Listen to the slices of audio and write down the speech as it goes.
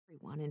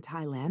Everyone in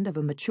Thailand of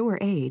a mature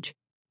age,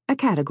 a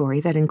category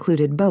that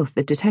included both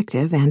the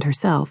detective and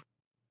herself,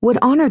 would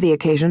honor the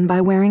occasion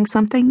by wearing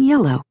something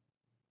yellow.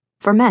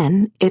 For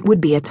men, it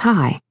would be a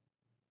tie.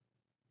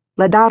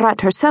 Ladarat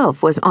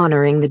herself was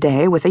honoring the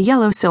day with a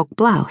yellow silk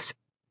blouse,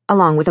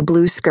 along with a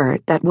blue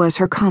skirt that was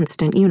her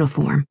constant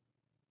uniform.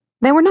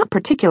 They were not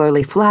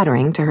particularly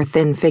flattering to her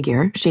thin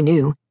figure, she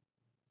knew.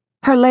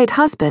 Her late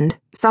husband,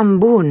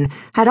 Sambun,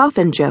 had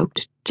often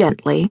joked,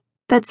 gently,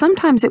 that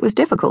sometimes it was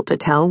difficult to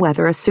tell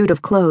whether a suit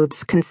of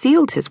clothes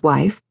concealed his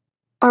wife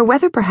or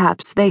whether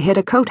perhaps they hid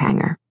a coat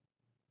hanger.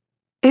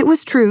 It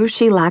was true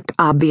she lacked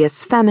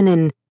obvious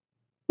feminine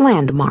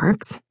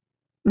landmarks.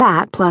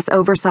 That, plus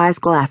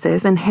oversized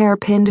glasses and hair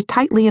pinned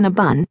tightly in a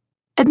bun,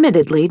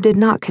 admittedly did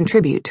not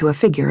contribute to a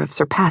figure of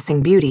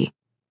surpassing beauty.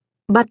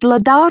 But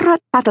Ladarat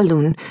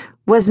Patalun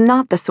was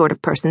not the sort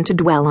of person to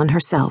dwell on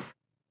herself,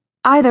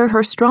 either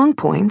her strong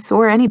points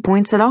or any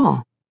points at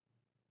all.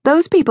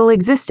 Those people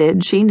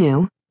existed, she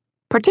knew,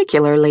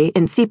 particularly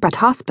in Sipat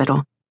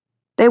Hospital.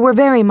 They were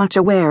very much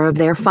aware of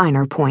their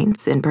finer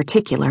points, in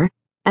particular,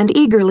 and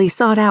eagerly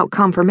sought out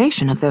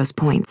confirmation of those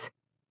points.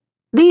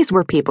 These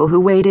were people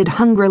who waited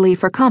hungrily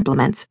for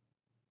compliments,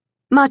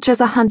 much as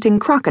a hunting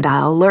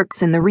crocodile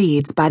lurks in the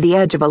reeds by the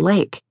edge of a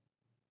lake.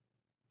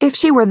 If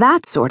she were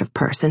that sort of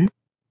person,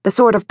 the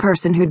sort of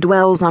person who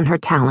dwells on her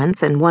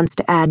talents and wants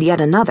to add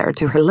yet another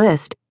to her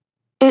list,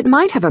 it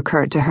might have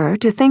occurred to her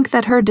to think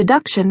that her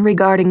deduction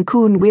regarding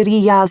Kun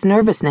Wiriya's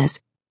nervousness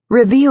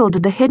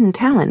revealed the hidden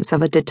talents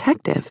of a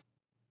detective.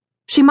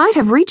 She might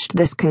have reached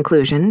this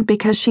conclusion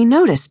because she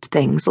noticed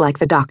things like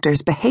the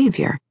doctor's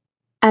behavior,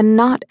 and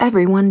not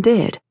everyone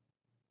did.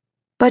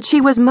 But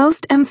she was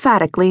most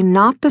emphatically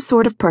not the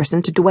sort of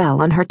person to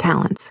dwell on her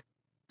talents.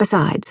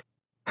 Besides,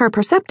 her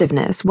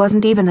perceptiveness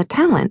wasn't even a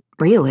talent,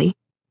 really.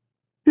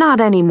 Not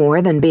any more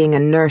than being a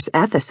nurse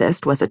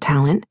ethicist was a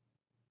talent.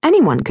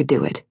 Anyone could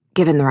do it,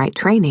 given the right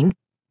training.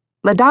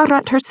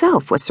 Ladarat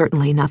herself was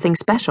certainly nothing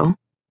special.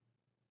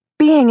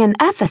 Being an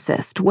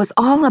ethicist was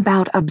all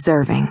about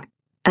observing,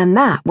 and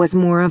that was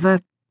more of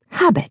a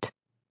habit.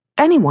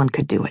 Anyone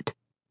could do it.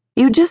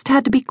 You just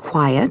had to be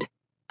quiet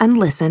and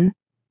listen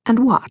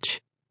and watch.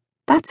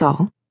 That's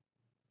all.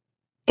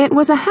 It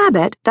was a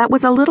habit that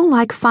was a little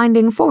like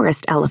finding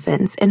forest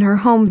elephants in her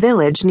home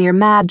village near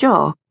Ma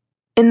Jo,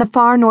 in the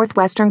far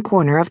northwestern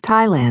corner of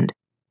Thailand.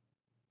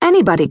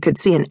 Anybody could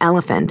see an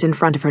elephant in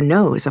front of her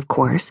nose, of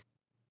course,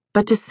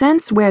 but to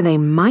sense where they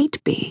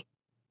might be,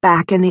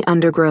 back in the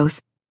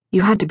undergrowth,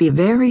 you had to be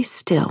very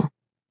still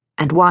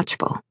and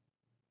watchful.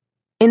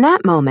 In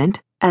that moment,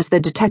 as the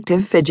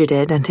detective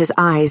fidgeted and his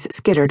eyes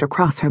skittered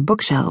across her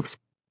bookshelves,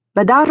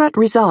 Ladarat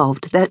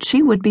resolved that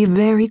she would be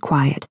very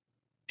quiet.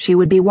 She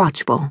would be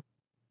watchful.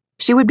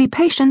 She would be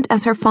patient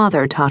as her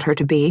father taught her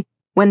to be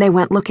when they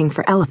went looking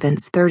for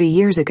elephants 30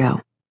 years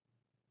ago.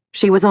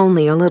 She was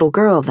only a little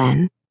girl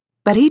then,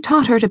 but he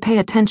taught her to pay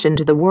attention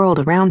to the world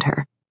around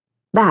her.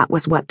 That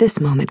was what this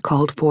moment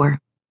called for.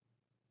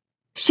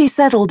 She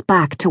settled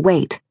back to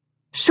wait,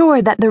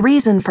 sure that the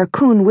reason for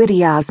Kun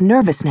Wiriya's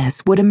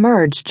nervousness would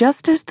emerge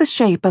just as the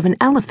shape of an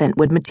elephant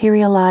would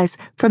materialize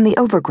from the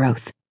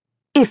overgrowth,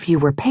 if you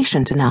were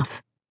patient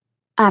enough.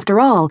 After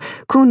all,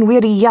 Kun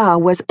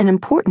Wiriya was an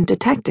important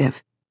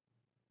detective.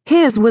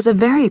 His was a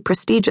very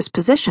prestigious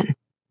position,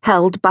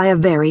 held by a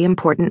very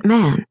important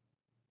man.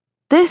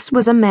 This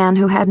was a man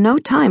who had no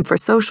time for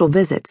social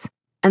visits,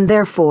 and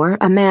therefore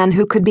a man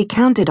who could be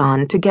counted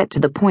on to get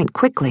to the point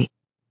quickly.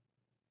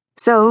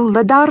 So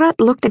Ladarat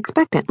looked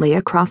expectantly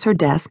across her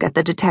desk at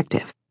the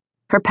detective,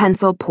 her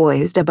pencil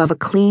poised above a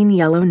clean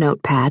yellow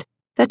notepad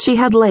that she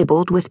had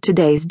labeled with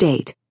today's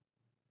date.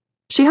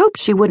 She hoped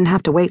she wouldn't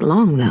have to wait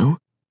long, though.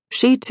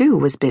 She, too,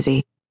 was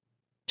busy.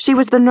 She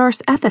was the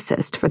nurse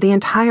ethicist for the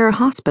entire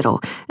hospital,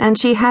 and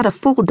she had a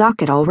full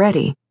docket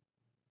already.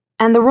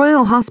 And the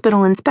Royal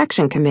Hospital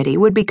Inspection Committee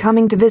would be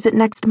coming to visit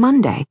next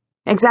Monday,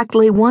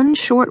 exactly 1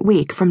 short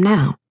week from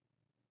now.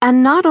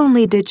 And not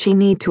only did she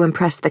need to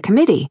impress the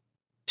committee,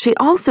 she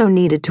also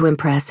needed to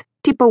impress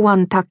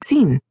Tipawan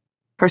Taksin,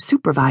 her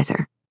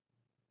supervisor.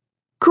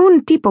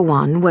 Kun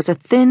Tipawan was a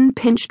thin,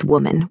 pinched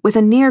woman with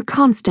a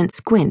near-constant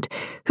squint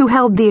who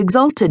held the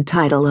exalted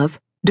title of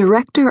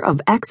Director of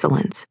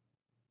Excellence,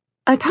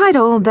 a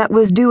title that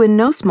was due in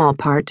no small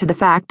part to the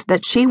fact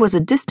that she was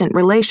a distant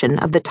relation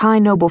of the Thai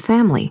noble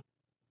family.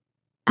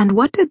 And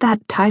what did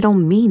that title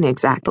mean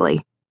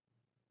exactly?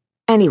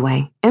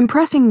 Anyway,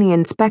 impressing the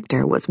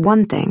inspector was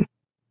one thing,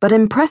 but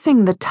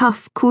impressing the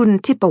tough Kun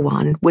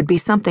Tipawan would be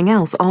something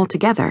else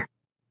altogether.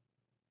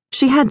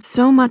 She had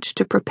so much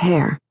to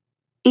prepare.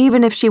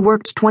 Even if she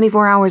worked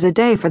 24 hours a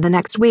day for the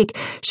next week,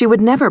 she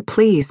would never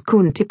please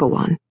Kun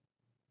Tipawan.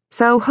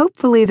 So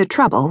hopefully the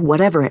trouble,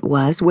 whatever it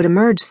was, would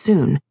emerge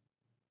soon.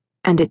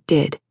 And it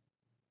did.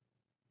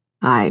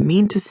 "I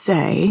mean to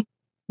say,"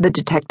 the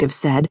detective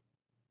said,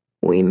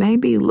 "we may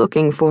be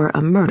looking for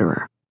a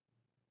murderer."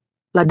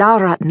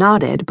 Ladarat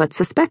nodded, but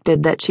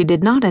suspected that she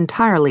did not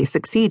entirely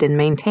succeed in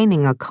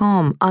maintaining a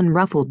calm,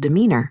 unruffled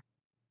demeanor.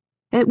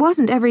 It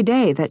wasn't every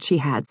day that she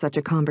had such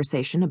a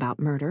conversation about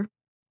murder.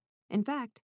 In fact,